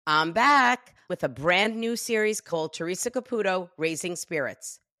I'm back with a brand new series called Teresa Caputo, Raising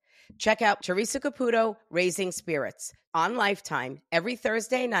Spirits. Check out Teresa Caputo, Raising Spirits on Lifetime every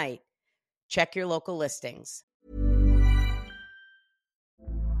Thursday night. Check your local listings.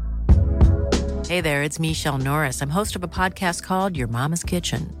 Hey there, it's Michelle Norris. I'm host of a podcast called Your Mama's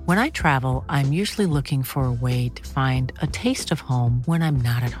Kitchen. When I travel, I'm usually looking for a way to find a taste of home when I'm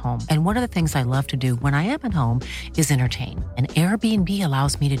not at home. And one of the things I love to do when I am at home is entertain. And Airbnb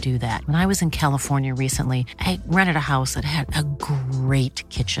allows me to do that. When I was in California recently, I rented a house that had a great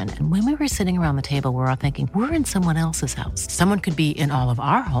kitchen. And when we were sitting around the table, we're all thinking, we're in someone else's house. Someone could be in all of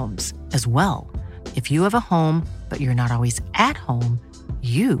our homes as well. If you have a home, but you're not always at home,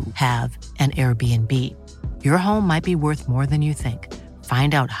 you have an Airbnb. Your home might be worth more than you think.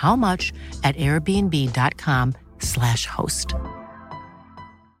 Find out how much at airbnb.com/host.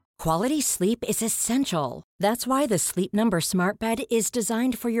 Quality sleep is essential. That's why the Sleep Number Smart Bed is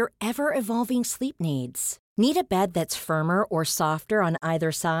designed for your ever-evolving sleep needs. Need a bed that's firmer or softer on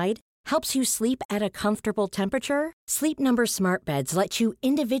either side? Helps you sleep at a comfortable temperature? Sleep Number Smart Beds let you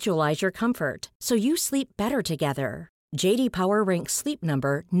individualize your comfort, so you sleep better together. J.D. Power ranks Sleep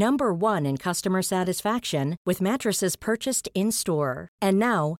Number number 1 in customer satisfaction with mattresses purchased in-store. And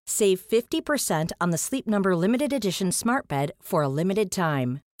now, save 50% on the Sleep Number Limited Edition Smart Bed for a limited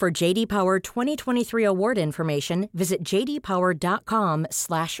time. For J.D. Power 2023 award information, visit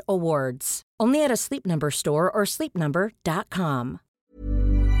jdpower.com/awards. Only at a Sleep Number store or sleepnumber.com.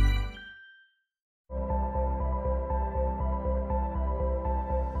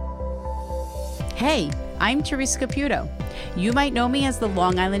 Hey, I'm Teresa Caputo. You might know me as the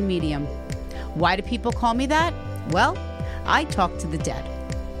Long Island Medium. Why do people call me that? Well, I talk to the dead.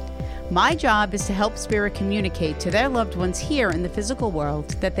 My job is to help spirit communicate to their loved ones here in the physical world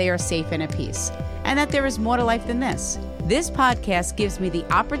that they are safe and at peace, and that there is more to life than this. This podcast gives me the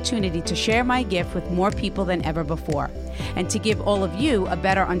opportunity to share my gift with more people than ever before, and to give all of you a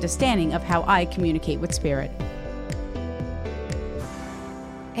better understanding of how I communicate with spirit.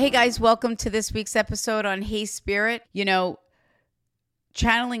 Hey guys, welcome to this week's episode on Hey Spirit. You know,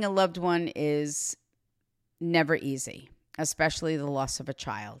 channeling a loved one is never easy, especially the loss of a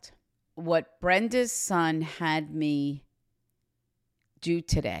child. What Brenda's son had me do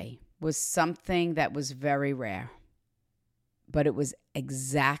today was something that was very rare, but it was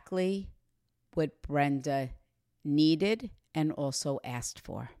exactly what Brenda needed and also asked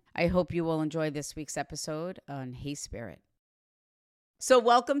for. I hope you will enjoy this week's episode on Hey Spirit. So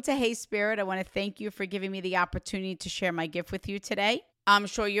welcome to Hey Spirit. I want to thank you for giving me the opportunity to share my gift with you today. I'm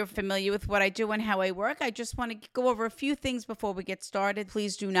sure you're familiar with what I do and how I work. I just want to go over a few things before we get started.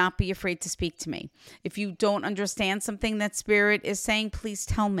 Please do not be afraid to speak to me. If you don't understand something that Spirit is saying, please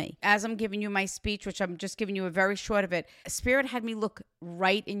tell me. As I'm giving you my speech, which I'm just giving you a very short of it, Spirit had me look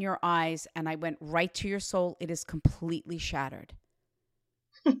right in your eyes and I went right to your soul. It is completely shattered.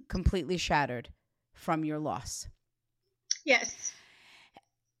 Completely shattered from your loss. Yes.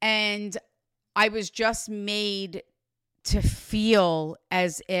 And I was just made to feel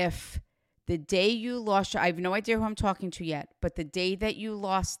as if the day you lost, I have no idea who I'm talking to yet, but the day that you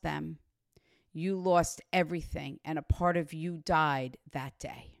lost them, you lost everything and a part of you died that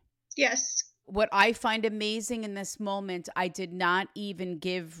day. Yes. What I find amazing in this moment, I did not even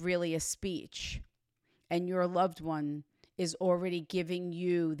give really a speech, and your loved one is already giving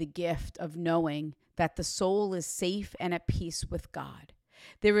you the gift of knowing that the soul is safe and at peace with God.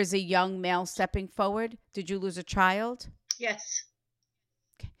 There is a young male stepping forward. Did you lose a child? Yes.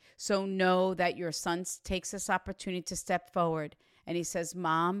 Okay. So know that your son takes this opportunity to step forward and he says,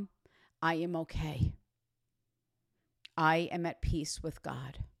 Mom, I am okay. I am at peace with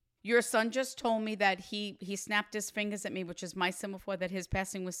God. Your son just told me that he snapped his fingers at me, which is my symbol for that his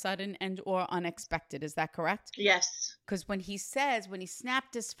passing was sudden and or unexpected. Is that correct? Yes. Because when he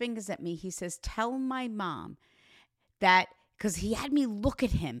snapped his fingers at me, he says, tell my mom that, because he had me look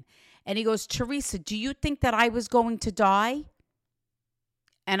at him and he goes, Teresa, do you think that I was going to die?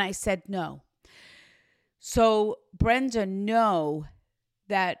 And I said, no. So Brenda, know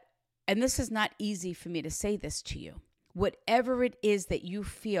that, and this is not easy for me to say this to you, whatever it is that you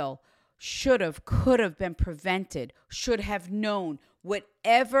feel should have, could have been prevented, should have known,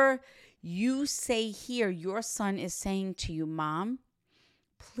 whatever you say here, your son is saying to you, Mom,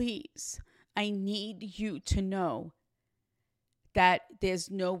 please, I need you to know that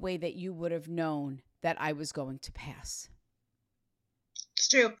there's no way that you would have known that I was going to pass. It's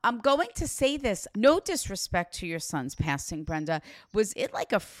true. I'm going to say this, no disrespect to your son's passing, Brenda. Was it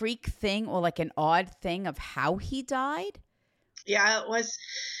like a freak thing or like an odd thing of how he died? Yeah, it was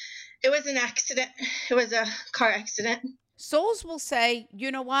an accident. It was a car accident. Souls will say,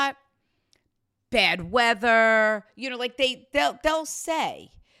 you know what? Bad weather, like they'll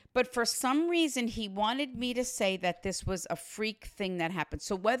say. But for some reason, he wanted me to say that this was a freak thing that happened.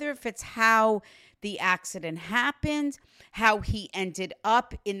 So whether if it's how the accident happened, how he ended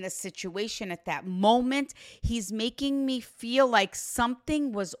up in the situation at that moment, he's making me feel like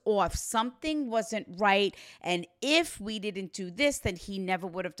something was off, something wasn't right. And if we didn't do this, then he never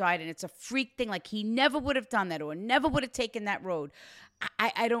would have died. And it's a freak thing, like he never would have done that or never would have taken that road.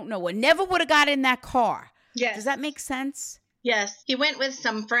 I don't know, or never would have got in that car. Yes. Does that make sense? Yes. He went with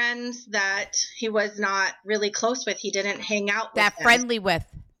some friends that he was not really close with. He didn't hang out with That them. friendly with.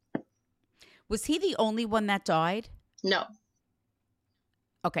 Was he the only one that died? No.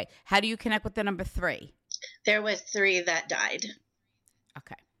 Okay. How do you connect with the number 3? There was 3 that died.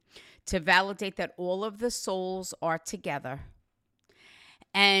 Okay. To validate that all of the souls are together.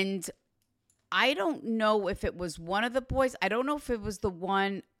 And I don't know if it was one of the boys. I don't know if it was the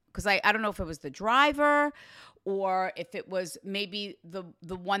one, because I don't know if it was the driver or if it was maybe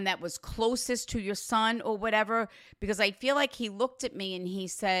the one that was closest to your son or whatever, because I feel like he looked at me and he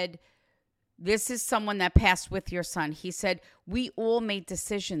said, this is someone that passed with your son. He said, we all made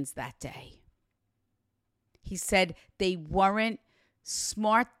decisions that day. He said they weren't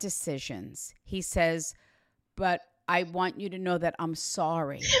smart decisions. He says, but I want you to know that I'm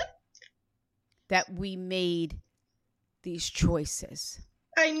sorry that we made these choices.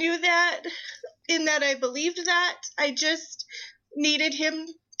 I knew that, in that I believed that. I just needed him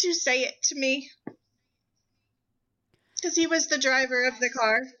to say it to me. Because he was the driver of the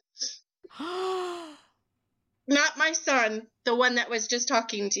car. Not my son, the one that was just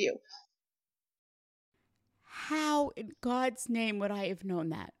talking to you. How in God's name would I have known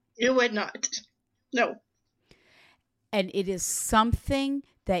that? You would not. No. And it is something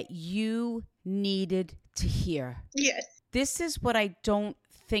that you needed to hear. Yes. This is what I don't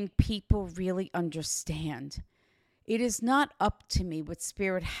think people really understand. It is not up to me what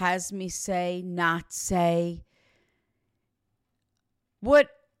Spirit has me say, not say. What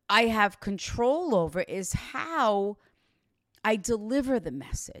I have control over is how I deliver the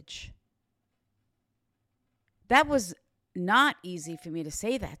message. That was not easy for me to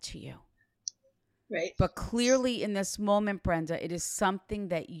say that to you. Right. But clearly in this moment, Brenda, it is something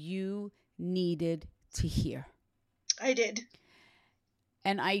that you needed to hear. I did.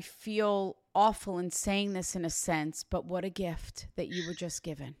 And I feel awful in saying this in a sense, but what a gift that you were just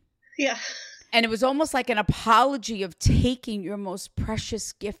given. Yeah. And it was almost like an apology of taking your most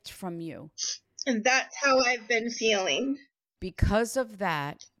precious gift from you. And that's how I've been feeling. Because of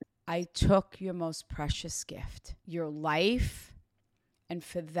that, I took your most precious gift, your life, and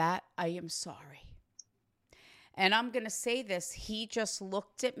for that, I am sorry. And I'm going to say this. He just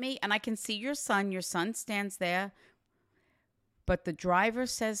looked at me, and I can see your son. Your son stands there. But the driver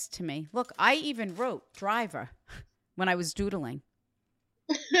says to me, look, I even wrote driver when I was doodling.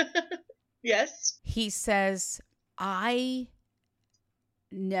 Yes. He says, I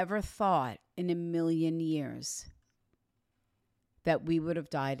never thought in a million years that we would have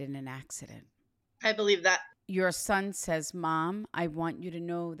died in an accident. I believe that. Your son says, Mom, I want you to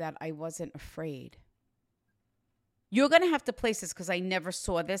know that I wasn't afraid. You're going to have to place this because I never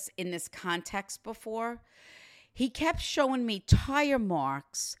saw this in this context before. He kept showing me tire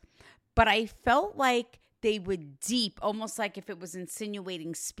marks, but I felt like they were deep, almost like if it was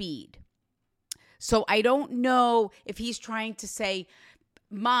insinuating speed. So I don't know if he's trying to say,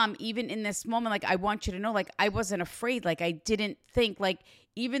 Mom, even in this moment, like, I want you to know, like, I wasn't afraid. Like, I didn't think, like,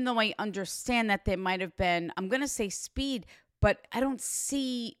 even though I understand that there might have been, I'm going to say speed, but I don't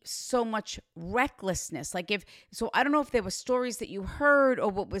see so much recklessness. Like so I don't know if there were stories that you heard or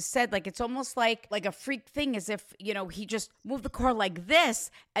what was said. Like, it's almost like a freak thing, as if, he just moved the car like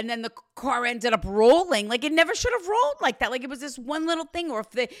this and then the car ended up rolling. Like, it never should have rolled like that. Like, it was this one little thing, or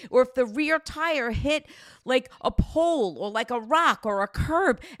if the rear tire hit like a pole or like a rock or a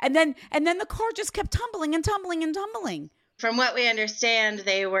curb, and then the car just kept tumbling and tumbling and tumbling. From what we understand,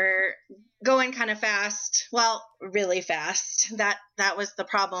 they were going kind of fast. Well, really fast. That was the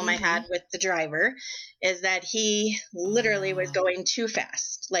problem I had with the driver, is that he literally was going too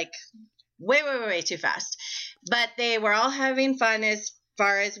fast, like way too fast. But they were all having fun as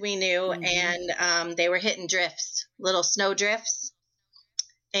far as we knew, and they were hitting drifts, little snow drifts.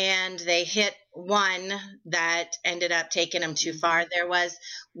 And they hit one that ended up taking them too far. There was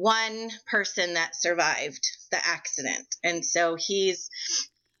one person that survived the accident. And so he's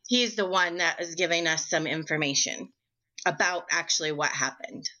the one that is giving us some information about actually what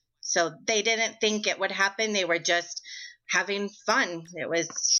happened. So they didn't think it would happen. They were just having fun. It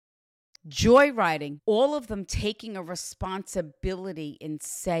was joyriding, all of them taking a responsibility in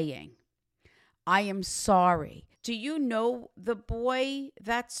saying, I am sorry. Do you know the boy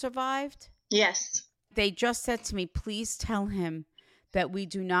that survived? Yes. They just said to me, please tell him that we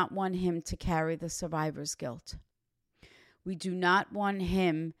do not want him to carry the survivor's guilt. We do not want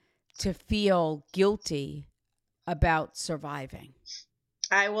him to feel guilty about surviving.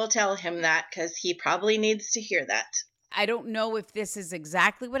 I will tell him that because he probably needs to hear that. I don't know if this is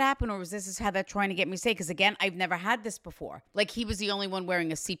exactly what happened or if this is how they're trying to get me to say, because again, I've never had this before. Like he was the only one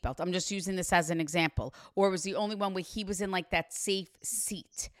wearing a seatbelt. I'm just using this as an example. Or was the only one where he was in like that safe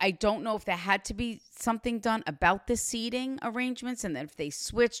seat. I don't know if there had to be something done about the seating arrangements and if they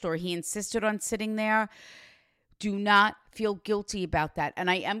switched or he insisted on sitting there. Do not feel guilty about that. And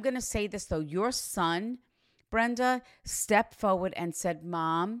I am going to say this though. Your son, Brenda, stepped forward and said,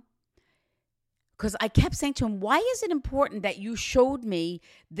 Mom, because I kept saying to him, why is it important that you showed me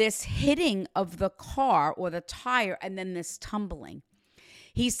this hitting of the car or the tire and then this tumbling?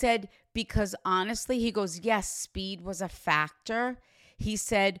 He said, because honestly, he goes, yes, speed was a factor. He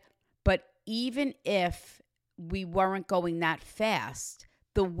said, but even if we weren't going that fast,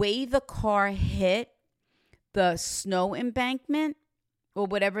 the way the car hit the snow embankment, or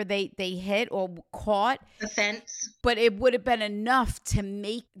whatever they hit or caught. The fence. But it would have been enough to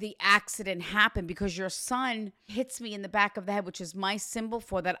make the accident happen because your son hits me in the back of the head, which is my symbol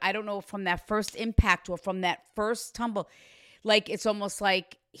for that. I don't know from that first impact or from that first tumble. Like it's almost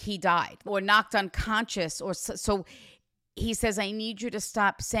like he died or knocked unconscious. Or so he says, I need you to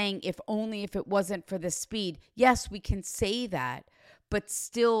stop saying if only if it wasn't for the speed. Yes, we can say that, but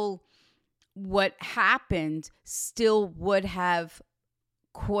still what happened still would have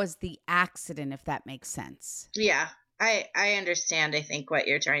caused the accident, if that makes sense. Yeah, I understand, I think, what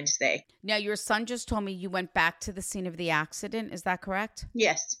you're trying to say. Now, your son just told me you went back to the scene of the accident. Is that correct?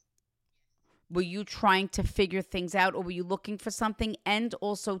 Yes. Were you trying to figure things out or were you looking for something and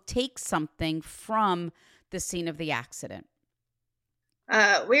also take something from the scene of the accident?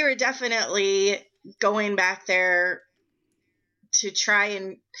 We were definitely going back there to try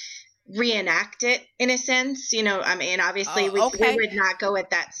and reenact it in a sense, you know. I mean, obviously we would not go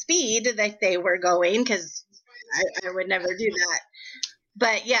at that speed that they were going because I would never do that.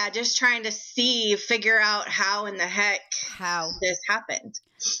 But yeah, just trying to figure out how in the heck this happened.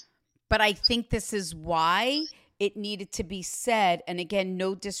 But I think this is why it needed to be said. And again,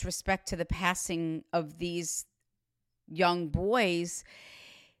 no disrespect to the passing of these young boys,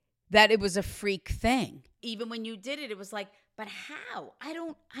 that it was a freak thing. Even when you did it, it was like, but how? I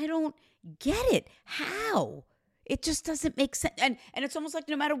don't get it. How? It just doesn't make sense. And it's almost like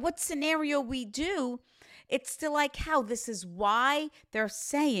no matter what scenario we do, it's still like how. This is why they're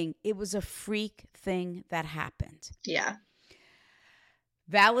saying it was a freak thing that happened. Yeah.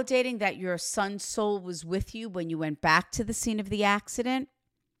 Validating that your son's soul was with you when you went back to the scene of the accident.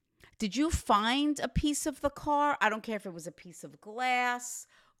 Did you find a piece of the car? I don't care if it was a piece of glass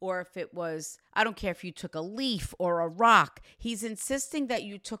or if it was, I don't care if you took a leaf or a rock. He's insisting that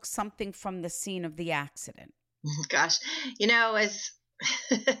you took something from the scene of the accident. Gosh, you know,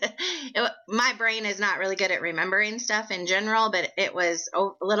 my brain is not really good at remembering stuff in general, but it was a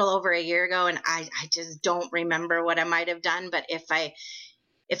little over a year ago and I just don't remember what I might have done. But if I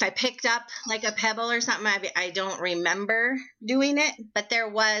picked up like a pebble or something, I don't remember doing it, but there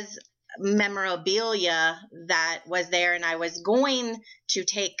was memorabilia that was there and I was going to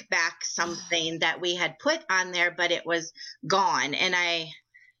take back something that we had put on there, but it was gone. And I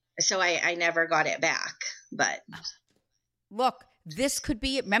never got it back. But look, this could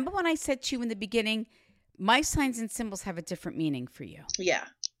be it. Remember when I said to you in the beginning, my signs and symbols have a different meaning for you. Yeah.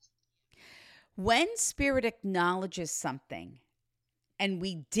 When spirit acknowledges something and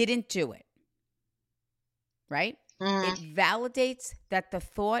we didn't do it, right? It validates that the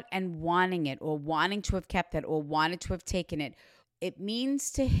thought and wanting it or wanting to have kept it or wanted to have taken it, it means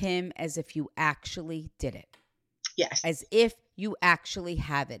to him as if you actually did it. Yes. As if you actually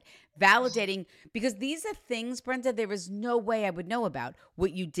have it. Validating, because these are things, Brenda, there is no way I would know about.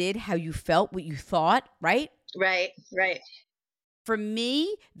 What you did, how you felt, what you thought, right? Right. For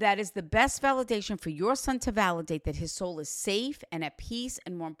me, that is the best validation for your son to validate that his soul is safe and at peace,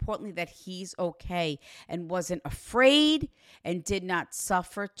 and more importantly, that he's okay and wasn't afraid and did not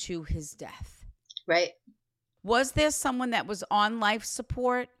suffer to his death. Right. Was there someone that was on life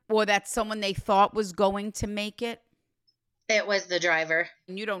support or that someone they thought was going to make it? It was the driver.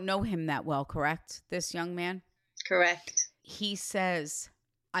 And you don't know him that well, correct? This young man? Correct. He says,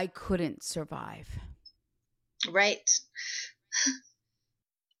 I couldn't survive. Right.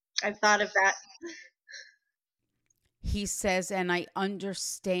 I've thought of that. He says, and I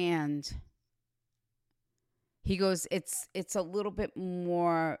understand. He goes, it's a little bit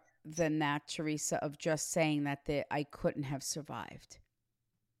more than that, Teresa, of just saying that I couldn't have survived.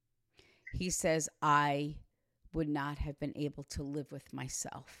 He says, I would not have been able to live with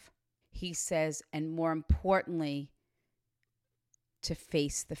myself. He says, and more importantly, to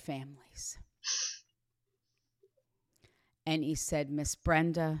face the families. And he said, Miss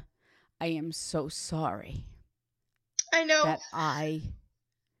Brenda, I am so sorry. I know that I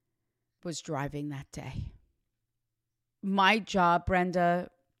was driving that day. My job, Brenda,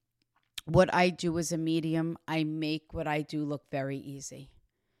 what I do as a medium, I make what I do look very easy.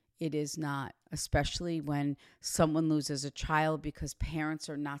 It is not, especially when someone loses a child, because parents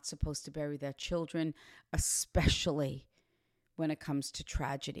are not supposed to bury their children, especially when it comes to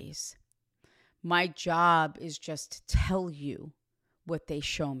tragedies. My job is just to tell you what they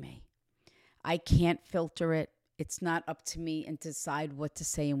show me. I can't filter it. It's not up to me and decide what to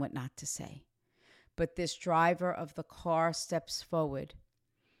say and what not to say. But this driver of the car steps forward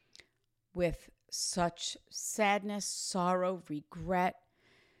with such sadness, sorrow, regret,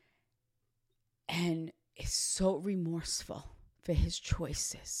 and is so remorseful for his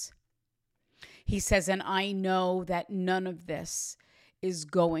choices. He says, and I know that none of this is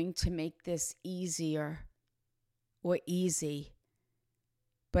going to make this easier or easy,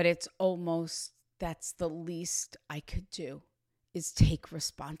 but it's almost, that's the least I could do, is take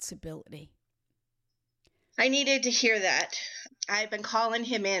responsibility. I needed to hear that. I've been calling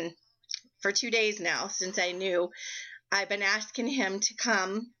him in for 2 days now since I knew. I've been asking him to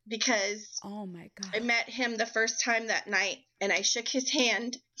come because oh my God, I met him the first time that night and I shook his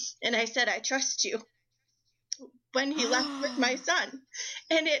hand and I said, I trust you, when he left with my son.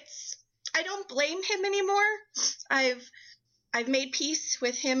 And I don't blame him anymore. I've made peace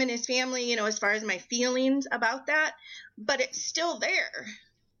with him and his family, as far as my feelings about that, but it's still there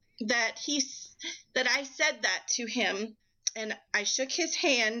that I said that to him and I shook his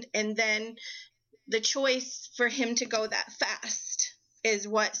hand, and then the choice for him to go that fast is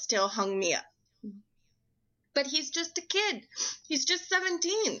what still hung me up. But he's just a kid. He's just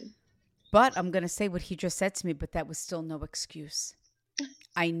 17. But I'm going to say what he just said to me, but that was still no excuse.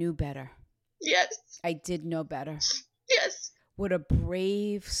 I knew better. Yes. I did know better. Yes. What a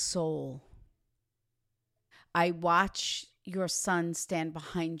brave soul. I watched your son stand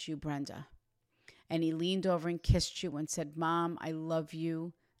behind you, Brenda, and he leaned over and kissed you and said, Mom, I love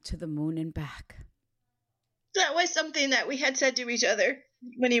you to the moon and back. That was something that we had said to each other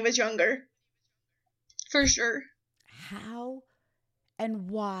when he was younger. For sure. How and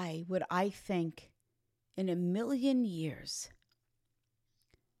why would I think in a million years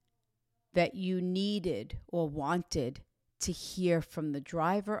that you needed or wanted to hear from the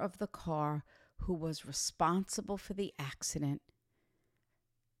driver of the car who was responsible for the accident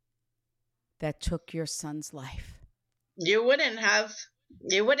that took your son's life? You wouldn't have,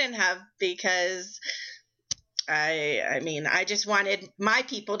 because I just wanted my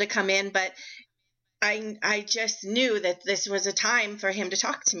people to come in, but I just knew that this was a time for him to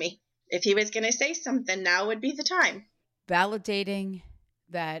talk to me. If he was going to say something, now would be the time. Validating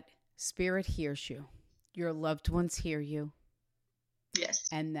that spirit hears you, your loved ones hear you. Yes.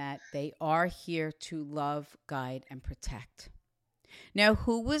 And that they are here to love, guide, and protect. Now,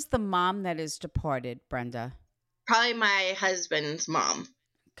 who was the mom that is departed, Brenda? Probably my husband's mom.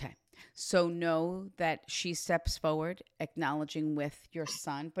 Okay. So know that she steps forward, acknowledging with your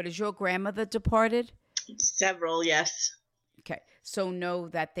son. But is your grandmother departed? Several, yes. Okay. So know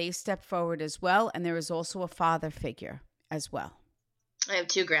that they step forward as well. And there is also a father figure as well. I have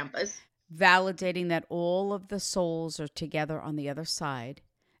 2 grandpas. Validating that all of the souls are together on the other side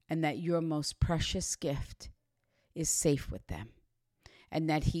and that your most precious gift is safe with them and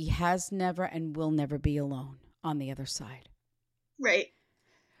that he has never and will never be alone on the other side. Right.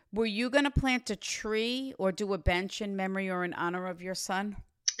 Were you going to plant a tree or do a bench in memory or in honor of your son?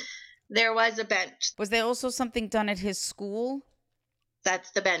 There was a bench. Was there also something done at his school?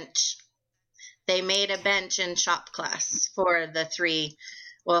 That's the bench. They made a bench in shop class for the 3.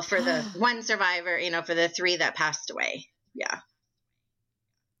 Well, for the one survivor, for the 3 that passed away. Yeah.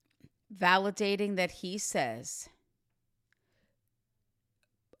 Validating that he says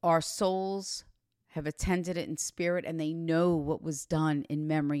our souls have attended it in spirit and they know what was done in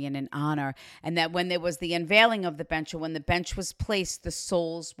memory and in honor. And that when there was the unveiling of the bench or when the bench was placed, the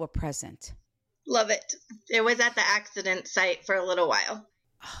souls were present. Love it. It was at the accident site for a little while.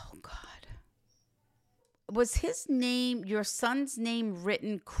 Oh, God. Was his name, your son's name,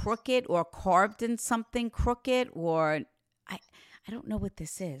 written crooked or carved in something crooked? Or I don't know what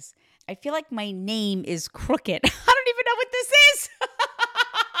this is. I feel like my name is crooked. I don't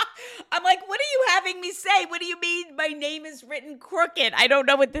having me say? What do you mean my name is written crooked? I don't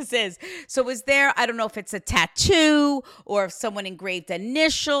know what this is. So is there, I don't know if it's a tattoo or if someone engraved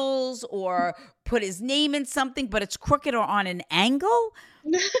initials or put his name in something, but it's crooked or on an angle?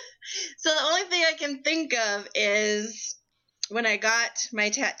 So the only thing I can think of is when I got my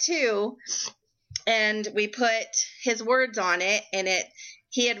tattoo and we put his words on it, and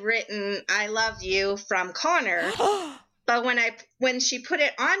he had written, "I love you" from Connor. But when she put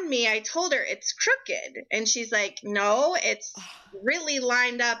it on me, I told her it's crooked. And she's like, "No, it's really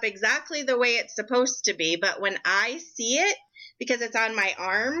lined up exactly the way it's supposed to be. But when I see it, because it's on my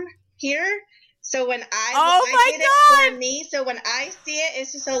arm here, so when I did it for me, so when I see it,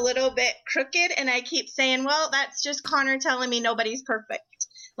 it's just a little bit crooked." And I keep saying, well, that's just Connor telling me nobody's perfect.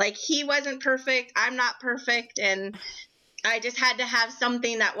 Like, he wasn't perfect. I'm not perfect. And I just had to have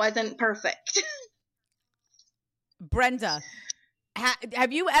something that wasn't perfect. Brenda,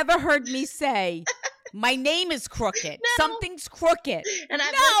 have you ever heard me say, my name is crooked? No. Something's crooked. And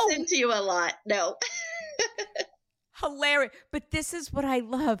I've listened to you a lot. No. Hilarious. But this is what I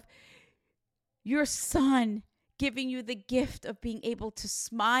love. Your son giving you the gift of being able to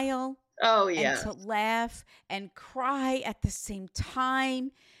smile. Oh, yeah. And to laugh and cry at the same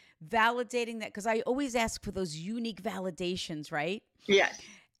time, validating that. Because I always ask for those unique validations, right? Yes.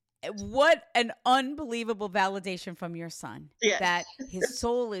 What an unbelievable validation from your son. Yes. That his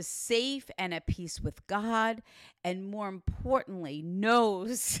soul is safe and at peace with God. And more importantly,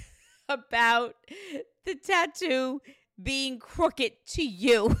 knows about the tattoo being crooked to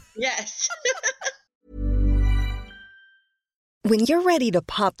you. Yes. When you're ready to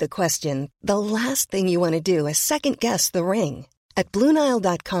pop the question, the last thing you want to do is second-guess the ring. At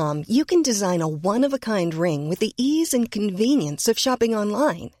BlueNile.com, you can design a one-of-a-kind ring with the ease and convenience of shopping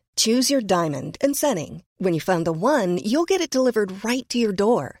online. Choose your diamond and setting. When you find the one, you'll get it delivered right to your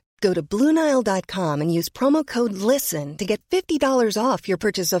door. Go to BlueNile.com and use promo code LISTEN to get $50 off your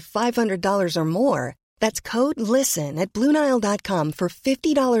purchase of $500 or more. That's code LISTEN at BlueNile.com for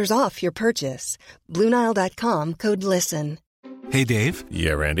 $50 off your purchase. BlueNile.com, code LISTEN. Hey, Dave.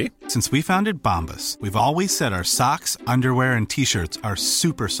 Yeah, Randy. Since we founded Bombas, we've always said our socks, underwear, and T-shirts are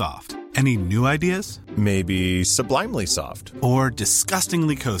super soft. Any new ideas? Maybe sublimely soft. Or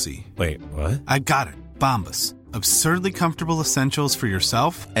disgustingly cozy. Wait, what? I got it. Bombas. Absurdly comfortable essentials for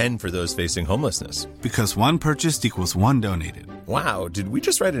yourself and for those facing homelessness. Because one purchased equals one donated. Wow, did we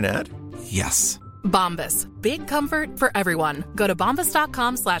just write an ad? Yes. Bombas. Big comfort for everyone. Go to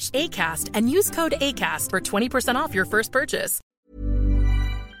bombas.com/ACAST and use code ACAST for 20% off your first purchase.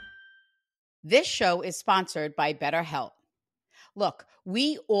 This show is sponsored by BetterHelp. Look,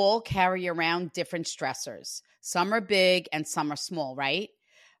 we all carry around different stressors. Some are big and some are small, right?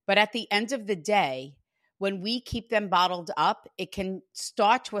 But at the end of the day, when we keep them bottled up, it can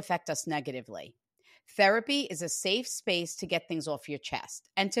start to affect us negatively. Therapy is a safe space to get things off your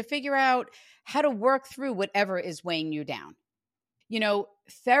chest and to figure out how to work through whatever is weighing you down. You know,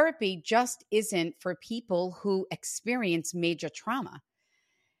 therapy just isn't for people who experience major trauma.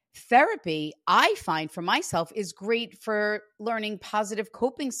 Therapy, I find for myself, is great for learning positive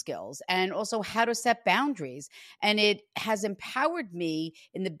coping skills and also how to set boundaries. And it has empowered me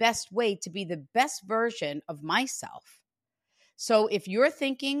in the best way to be the best version of myself. So if you're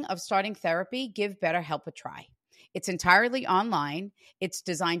thinking of starting therapy, give BetterHelp a try. It's entirely online. It's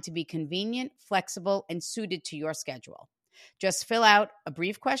designed to be convenient, flexible, and suited to your schedule. Just fill out a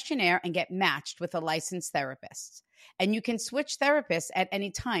brief questionnaire and get matched with a licensed therapist. And you can switch therapists at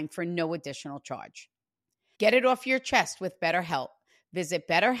any time for no additional charge. Get it off your chest with BetterHelp. Visit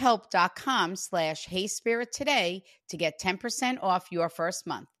BetterHelp.com/HeySpirit today to get 10% off your first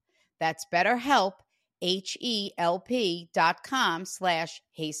month. That's BetterHelp,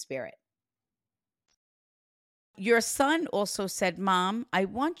 HELP.com/HeySpirit. Your son also said, Mom, I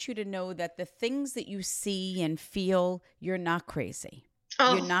want you to know that the things that you see and feel, you're not crazy.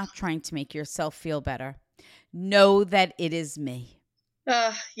 Oh. You're not trying to make yourself feel better. Know that it is me.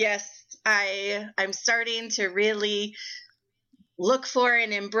 Yes, I'm starting to really look for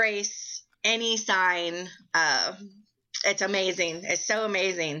and embrace any sign. It's amazing. It's so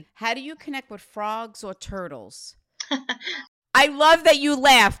amazing. How do you connect with frogs or turtles? I love that you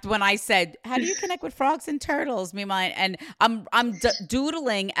laughed when I said, how do you connect with frogs and turtles? And I'm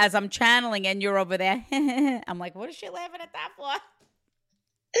doodling as I'm channeling and you're over there. I'm like, what is she laughing at that for?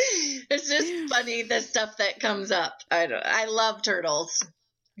 It's just funny, the stuff that comes up. I love turtles.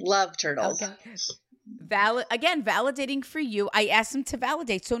 Love turtles. Okay. Validating for you. I asked him to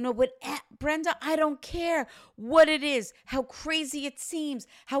validate. So no, Brenda, I don't care what it is, how crazy it seems,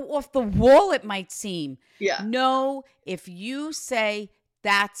 how off the wall it might seem. Yeah. No, if you say,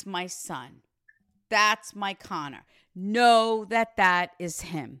 that's my son, That's my Connor. Know that that is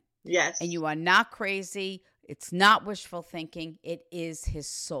him. Yes. And you are not crazy. It's not wishful thinking. It is his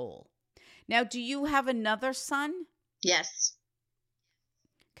soul. Now, do you have another son? Yes.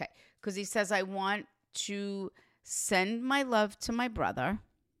 Okay. Because he says, I want to send my love to my brother.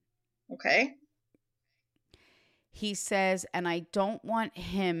 Okay. He says, and I don't want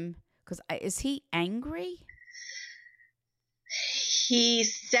him, because is he angry? He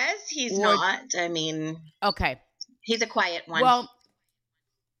says he's not. I mean, okay. He's a quiet one. Well,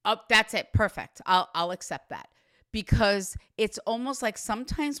 that's it. Perfect. I'll accept that. Because it's almost like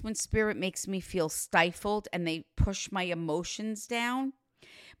sometimes when spirit makes me feel stifled and they push my emotions down,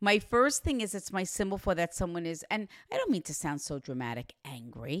 my first thing is it's my symbol for that someone is, and I don't mean to sound so dramatic,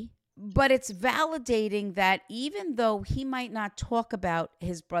 angry, but it's validating that even though he might not talk about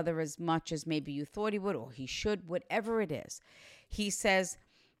his brother as much as maybe you thought he would, or he should, whatever it is, he says,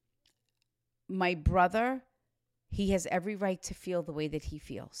 my brother, he has every right to feel the way that he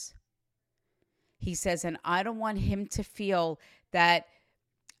feels. He says, and I don't want him to feel that,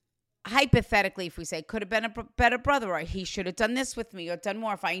 hypothetically, if we say, could have been a better brother, or he should have done this with me or done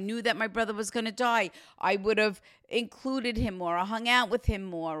more. If I knew that my brother was going to die, I would have included him more or hung out with him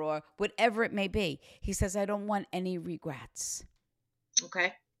more or whatever it may be. He says, I don't want any regrets.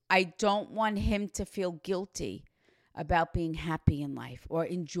 Okay. I don't want him to feel guilty about being happy in life or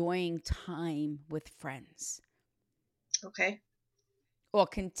enjoying time with friends. Okay. Or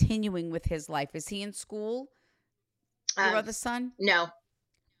continuing with his life. Is he in school? Your other son? No.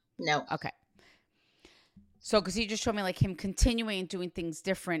 Okay. So, because he just showed me like him continuing and doing things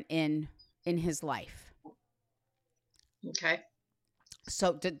different in his life. Okay.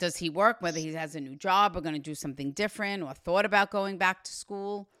 So, does he work? Whether he has a new job or going to do something different or thought about going back to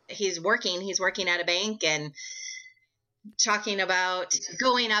school? He's working. He's working at a bank and talking about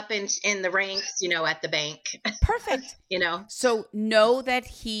going up in the ranks, at the bank. Perfect. So know that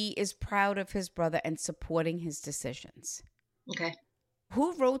he is proud of his brother and supporting his decisions. Okay.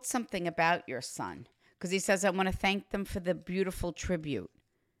 Who wrote something about your son? Because he says, I want to thank them for the beautiful tribute.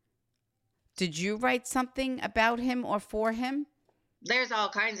 Did you write something about him or for him? There's all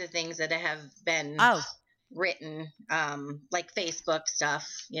kinds of things that have been written, like Facebook stuff,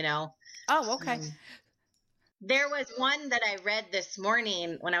 Oh, okay. There was one that I read this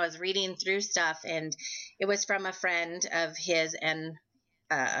morning when I was reading through stuff, and it was from a friend of his and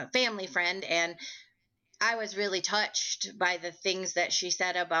a family friend, and I was really touched by the things that she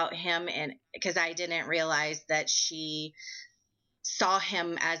said about him, and because I didn't realize that she saw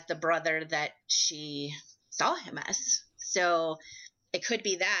him as the brother that she saw him as. So it could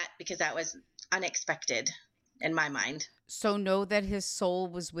be that, because that was unexpected in my mind. So know that his soul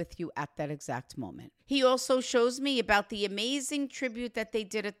was with you at that exact moment. He also shows me about the amazing tribute that they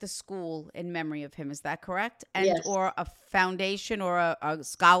did at the school in memory of him. Is that correct? And yes. Or a foundation or a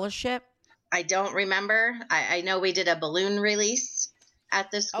scholarship? I don't remember. I know we did a balloon release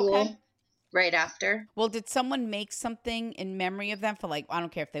at the school right after. Well, did someone make something in memory of them for, like, I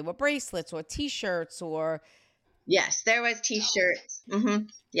don't care if they were bracelets or T-shirts or... Yes, there was T-shirts. Mm-hmm.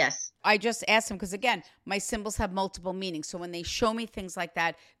 Yes. I just asked him because, again, my symbols have multiple meanings. So when they show me things like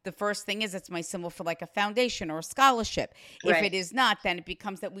that, the first thing is it's my symbol for like a foundation or a scholarship. If it is not, then it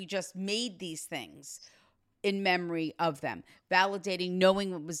becomes that we just made these things in memory of them, validating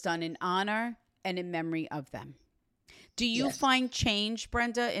knowing what was done in honor and in memory of them. Do you find change,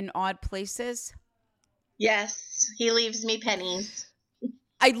 Brenda, in odd places? Yes. He leaves me pennies.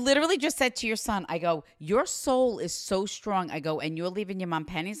 I literally just said to your son, I go, your soul is so strong. I go, and you're leaving your mom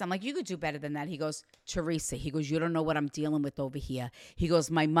pennies? I'm like, you could do better than that. He goes, Teresa, he goes, you don't know what I'm dealing with over here. He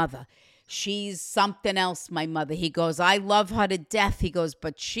goes, my mother, she's something else, my mother. He goes, I love her to death. He goes,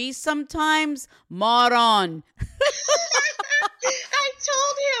 but she's sometimes moron. I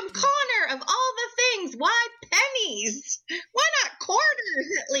told him, Connor, of all the things, why pennies? Why not quarters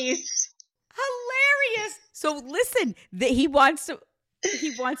at least? Hilarious. So listen, he wants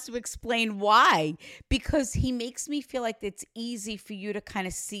to explain why, because he makes me feel like it's easy for you to kind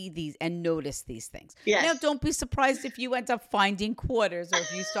of see these and notice these things. Yes. Now, don't be surprised if you end up finding quarters or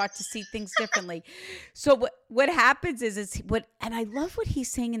if you start to see things differently. So what happens is and I love what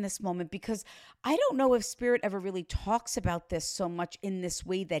he's saying in this moment, because I don't know if Spirit ever really talks about this so much in this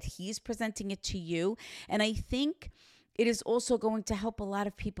way that he's presenting it to you. And I think it is also going to help a lot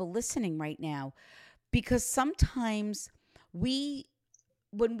of people listening right now, because sometimes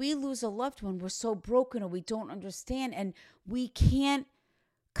when we lose a loved one, we're so broken or we don't understand and we can't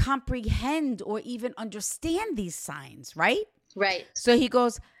comprehend or even understand these signs, right? Right. So he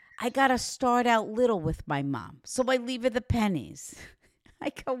goes, I got to start out little with my mom. So I leave her the pennies.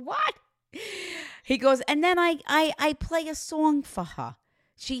 I go, what? He goes, and then I play a song for her.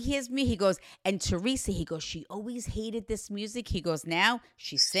 She hears me. He goes, and Teresa, he goes, she always hated this music. He goes, now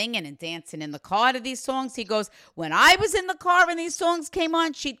she's singing and dancing in the car to these songs. He goes, when I was in the car and these songs came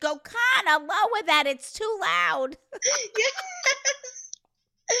on, she'd go, Connor, lower that. It's too loud.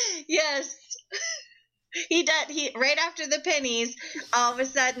 Yes. He did. Right after the pennies, all of a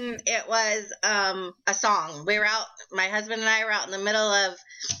sudden it was a song. We were out, my husband and I were out in the middle of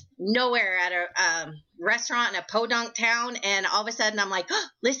nowhere at a restaurant in a podunk town, and all of a sudden I'm like, oh,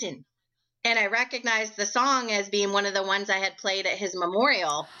 listen. And I recognized the song as being one of the ones I had played at his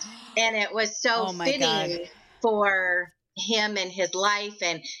memorial. And it was so fitting for him and his life.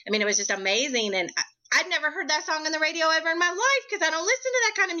 And I mean, it was just amazing. And I'd never heard that song on the radio ever in my life because I don't listen to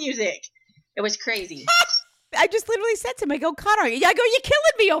that kind of music. It was crazy. I just literally said to him, I go, Connor, you're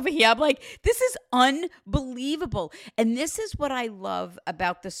killing me over here. I'm like, this is unbelievable. And this is what I love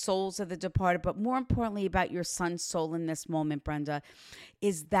about the souls of the departed, but more importantly about your son's soul in this moment, Brenda,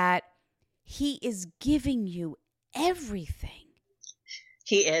 is that he is giving you everything.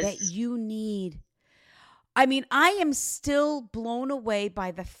 He is. That you need. I mean, I am still blown away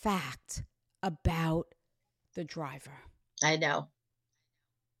by the fact about the driver. I know.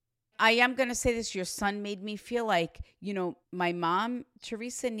 I am going to say this. Your son made me feel like, my mom,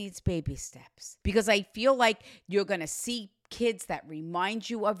 Teresa, needs baby steps because I feel like you're going to see kids that remind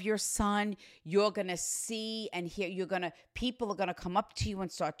you of your son. You're going to see and hear, people are going to come up to you and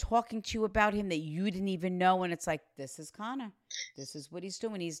start talking to you about him that you didn't even know. And it's like, this is Connor. This is what he's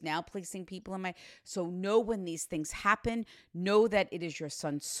doing. He's now placing people in so know when these things happen, know that it is your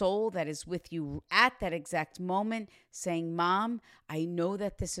son's soul that is with you at that exact moment saying, Mom, I know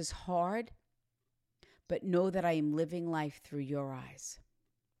that this is hard, but know that I am living life through your eyes.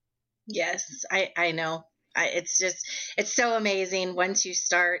 Yes, I know. It's so amazing once you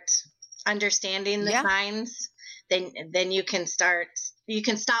start understanding the signs, then you can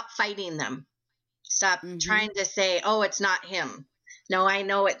stop fighting them. Stop trying to say, oh, it's not him. No, I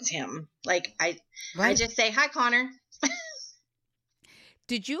know it's him. Like I just say, hi, Connor.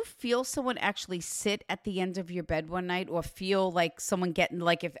 Did you feel someone actually sit at the end of your bed one night or feel like someone getting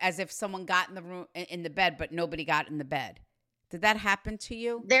as if someone got in the room in the bed, but nobody got in the bed? Did that happen to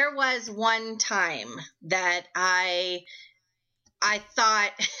you? There was one time that I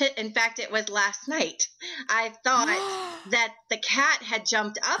thought, in fact, it was last night. I thought that the cat had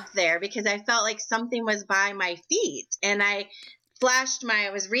jumped up there because I felt like something was by my feet. And I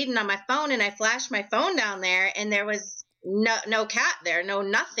was reading on my phone and I flashed my phone down there and there was no cat there,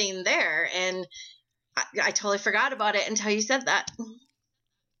 nothing there. And I totally forgot about it until you said that.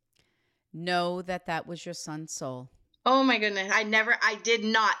 Know that was your son's soul. Oh my goodness. I did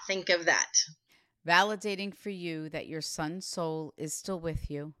not think of that. Validating for you that your son's soul is still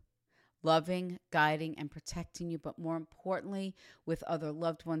with you, loving, guiding, and protecting you, but more importantly, with other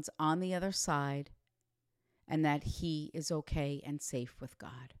loved ones on the other side, and that he is okay and safe with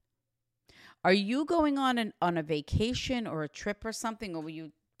God. Are you going on a vacation or a trip or something, or were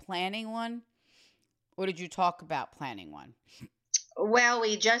you planning one? Or did you talk about planning one? Well,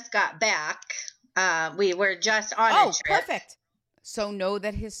 we just got back. We were just on a trip. Oh, perfect. So know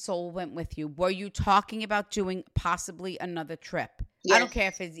that his soul went with you. Were you talking about doing possibly another trip? Yes. I don't care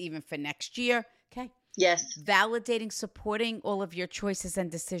if it's even for next year. Okay. Yes. Validating, supporting all of your choices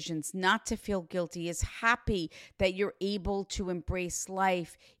and decisions, not to feel guilty, is happy that you're able to embrace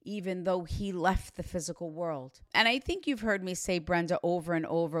life even though he left the physical world. And I think you've heard me say, Brenda, over and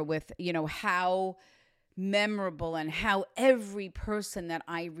over with, how memorable and how every person that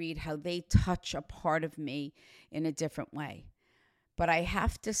I read, how they touch a part of me in a different way. But I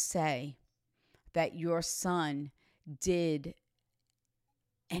have to say that your son did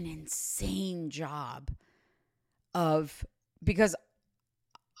an insane job because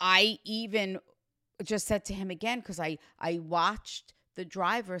I even just said to him again, because I watched the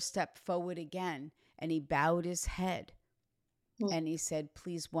driver step forward again and he bowed his head. And he said,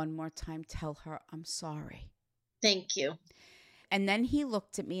 please, one more time, tell her I'm sorry. Thank you. And then he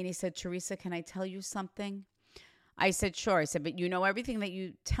looked at me and he said, Teresa, can I tell you something? I said, sure. I said, but everything that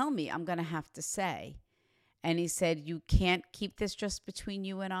you tell me, I'm going to have to say. And he said, you can't keep this just between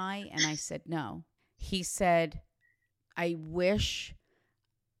you and I? And I said, no. He said, I wish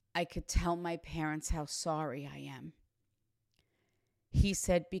I could tell my parents how sorry I am. He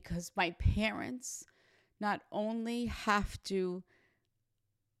said, because my parents not only have to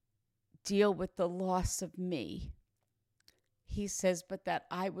deal with the loss of me, he says, but that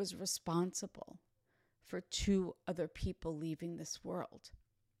I was responsible for 2 other people leaving this world.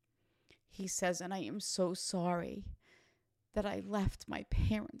 He says, and I am so sorry that I left my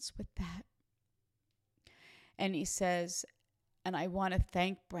parents with that. And he says, and I want to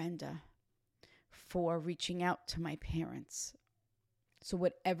thank Brenda for reaching out to my parents. So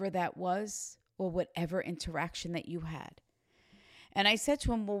whatever that was, or whatever interaction that you had. And I said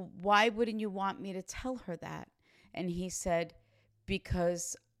to him, well, why wouldn't you want me to tell her that? And he said,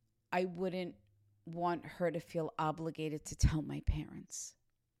 because I wouldn't want her to feel obligated to tell my parents.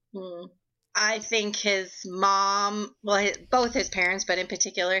 I think his mom, both his parents, but in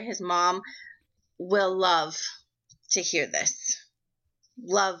particular his mom, will love to hear this.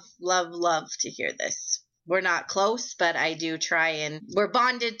 Love to hear this. We're not close, but I do try, and we're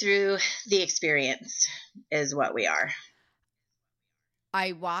bonded through the experience is what we are.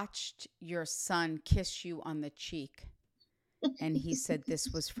 I watched your son kiss you on the cheek, and he said this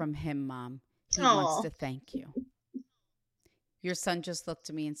was from him, Mom. He wants to thank you. Your son just looked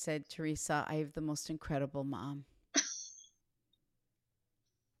at me and said, Teresa, I have the most incredible mom.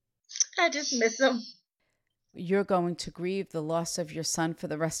 I just miss him. You're going to grieve the loss of your son for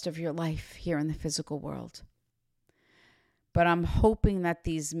the rest of your life here in the physical world. But I'm hoping that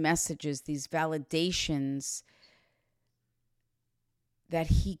these messages, these validations that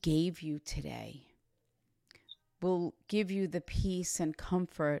he gave you today will give you the peace and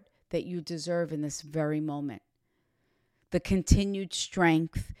comfort that you deserve in this very moment. The continued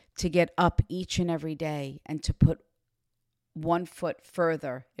strength to get up each and every day and to put one foot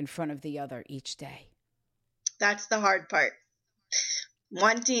further in front of the other each day. That's the hard part.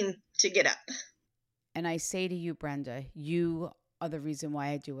 Wanting to get up. And I say to you, Brenda, you are the reason why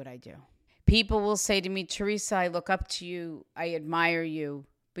I do what I do. People will say to me, Teresa, I look up to you. I admire you.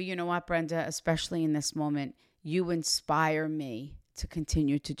 But you know what, Brenda, especially in this moment, you inspire me to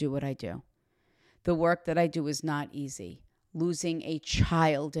continue to do what I do. The work that I do is not easy. Losing a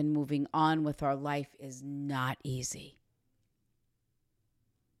child and moving on with our life is not easy.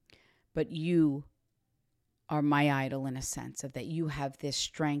 But you are my idol in a sense of that you have this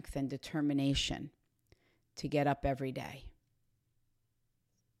strength and determination to get up every day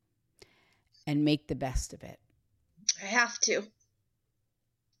and make the best of it. I have to.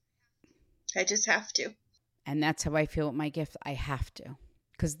 I just have to. And that's how I feel with my gift. I have to.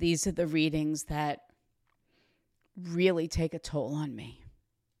 Because these are the readings that really take a toll on me,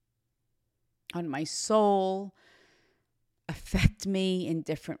 on my soul, affect me in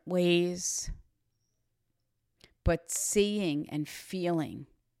different ways. But seeing and feeling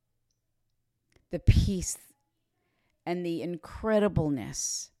the peace and the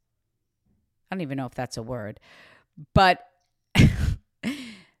incredibleness, I don't even know if that's a word, but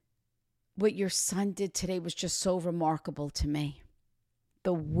what your son did today was just so remarkable to me.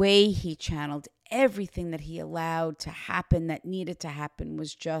 The way he channeled everything that he allowed to happen that needed to happen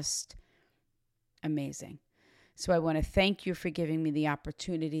was just amazing. So I want to thank you for giving me the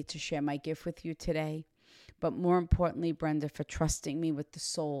opportunity to share my gift with you today. But more importantly, Brenda, for trusting me with the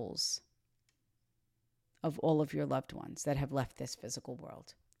souls of all of your loved ones that have left this physical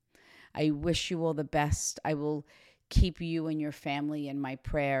world. I wish you all the best. I will keep you and your family in my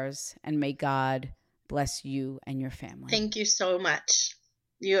prayers, and may God bless you and your family. Thank you so much.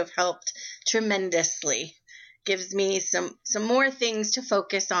 You have helped tremendously. Gives me some more things to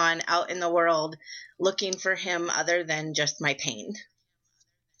focus on out in the world, looking for him other than just my pain.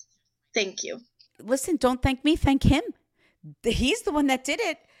 Thank you. Listen, don't thank me, thank him. He's the one that did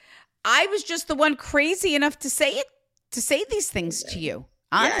it. I was just the one crazy enough to say these things to you.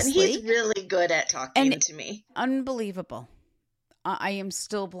 Honestly. Yeah, and he's really good at talking to me. Unbelievable. I am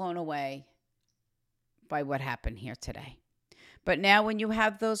still blown away by what happened here today. But now when you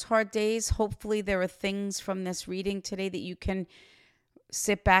have those hard days, hopefully there are things from this reading today that you can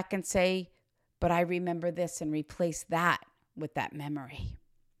sit back and say, but I remember this, and replace that with that memory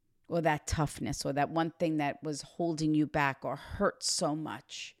or that toughness or that one thing that was holding you back or hurt so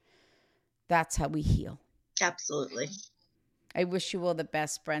much. That's how we heal. Absolutely. I wish you all the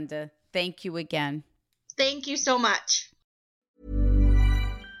best, Brenda. Thank you again. Thank you so much.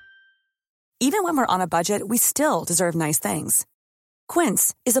 Even when we're on a budget, we still deserve nice things.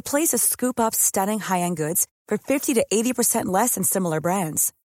 Quince is a place to scoop up stunning high-end goods for 50 to 80% less than similar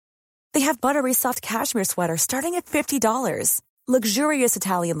brands. They have buttery soft cashmere sweaters starting at $50, luxurious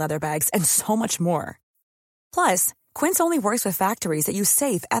Italian leather bags, and so much more. Plus, Quince only works with factories that use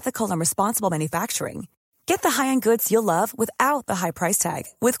safe, ethical, and responsible manufacturing. Get the high-end goods you'll love without the high price tag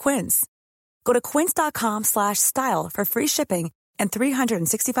with Quince. Go to quince.com/style for free shipping and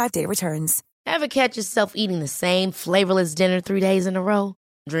 365-day returns. Ever catch yourself eating the same flavorless dinner 3 days in a row?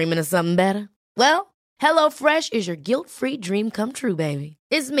 Dreaming of something better? Well, HelloFresh is your guilt-free dream come true, baby.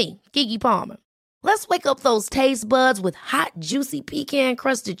 It's me, Keke Palmer. Let's wake up those taste buds with hot, juicy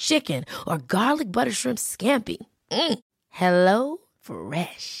pecan-crusted chicken or garlic butter shrimp scampi. Hello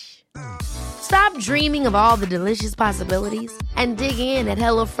Fresh. Stop dreaming of all the delicious possibilities and dig in at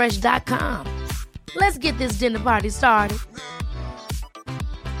HelloFresh.com. Let's get this dinner party started.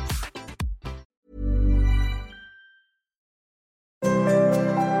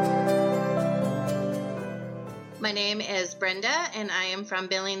 My name is Brenda, and I am from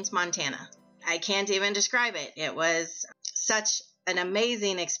Billings, Montana. I can't even describe it. It was such an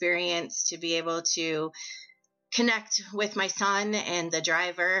amazing experience to be able to connect with my son and the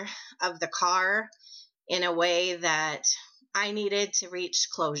driver of the car in a way that I needed to reach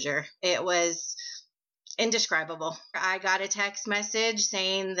closure. It was indescribable. I got a text message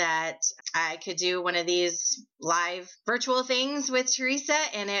saying that I could do one of these live virtual things with Teresa,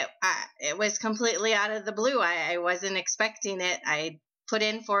 and it was completely out of the blue. I wasn't expecting it. I put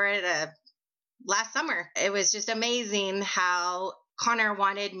in for it last summer. It was just amazing how Connor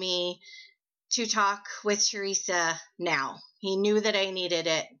wanted me to talk with Teresa now. He knew that I needed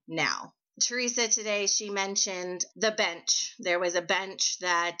it now. Teresa today, she mentioned the bench. There was a bench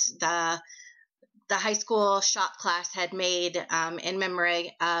that the high school shop class had made in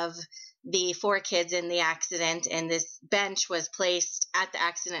memory of the 4 kids in the accident, and this bench was placed at the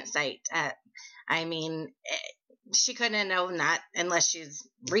accident site. She couldn't have known that unless she's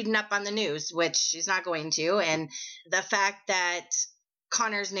reading up on the news, which she's not going to. And the fact that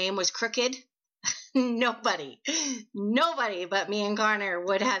Connor's name was crooked, nobody but me and Connor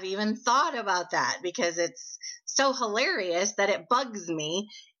would have even thought about that, because it's so hilarious that it bugs me,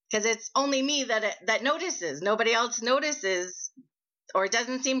 because it's only me that notices. Nobody else notices, or it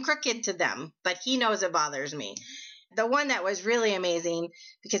doesn't seem crooked to them, but he knows it bothers me. The one that was really amazing,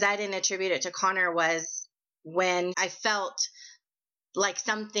 because I didn't attribute it to Connor, was when I felt like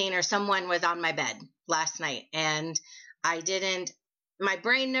something or someone was on my bed last night, and my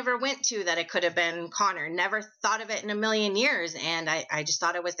brain never went to that it could have been Connor. Never thought of it in a million years. And I just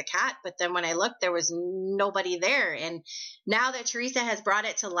thought it was the cat. But then when I looked, there was nobody there. And now that Teresa has brought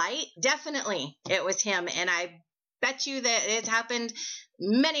it to light, definitely it was him. And I bet you that it's happened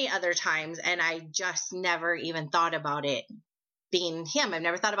many other times. And I just never even thought about it being him. I've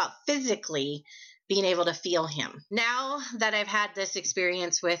never thought about physically being able to feel him. Now that I've had this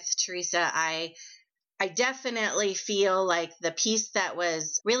experience with Teresa, I definitely feel like the piece that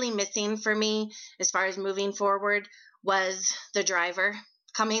was really missing for me as far as moving forward was the driver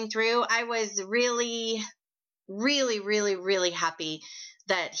coming through. I was really, really, really, really happy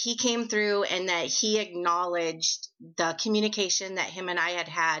that he came through and that he acknowledged the communication that him and I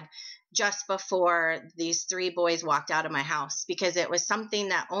had just before these 3 boys walked out of my house, because it was something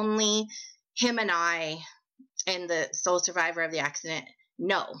that only him and I and the sole survivor of the accident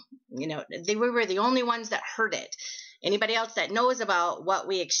know. We were the only ones that heard it. Anybody else that knows about what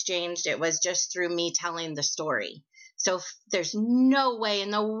we exchanged, it was just through me telling the story. So there's no way in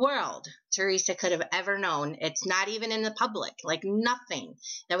the world Teresa could have ever known. It's not even in the public, like nothing.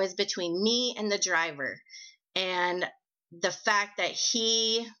 That was between me and the driver. And the fact that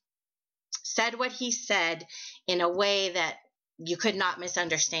he said what he said in a way that you could not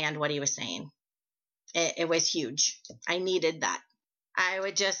misunderstand what he was saying. It was huge. I needed that. I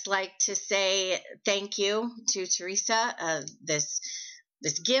would just like to say thank you to Teresa. This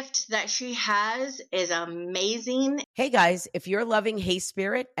gift that she has is amazing. Hey guys, if you're loving Hey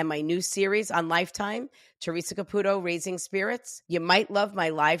Spirit and my new series on Lifetime, Teresa Caputo Raising Spirits, you might love my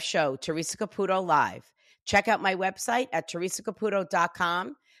live show, Teresa Caputo Live. Check out my website at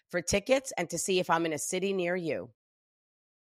teresacaputo.com for tickets and to see if I'm in a city near you.